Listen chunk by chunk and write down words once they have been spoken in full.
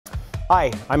Hi,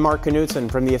 I'm Mark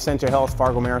Knutson from the Essential Health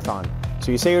Fargo Marathon.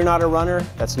 So you say you're not a runner?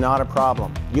 That's not a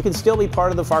problem. You can still be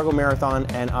part of the Fargo Marathon,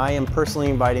 and I am personally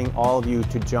inviting all of you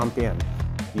to jump in.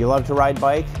 You love to ride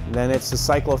bike? Then it's the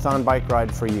Cyclothon bike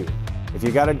ride for you. If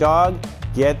you got a dog,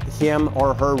 get him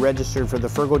or her registered for the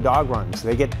Fargo Dog Runs.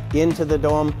 They get into the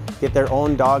dome, get their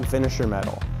own dog finisher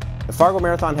medal. The Fargo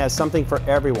Marathon has something for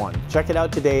everyone. Check it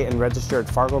out today and register at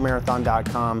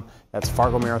fargomarathon.com. That's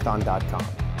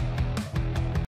fargomarathon.com.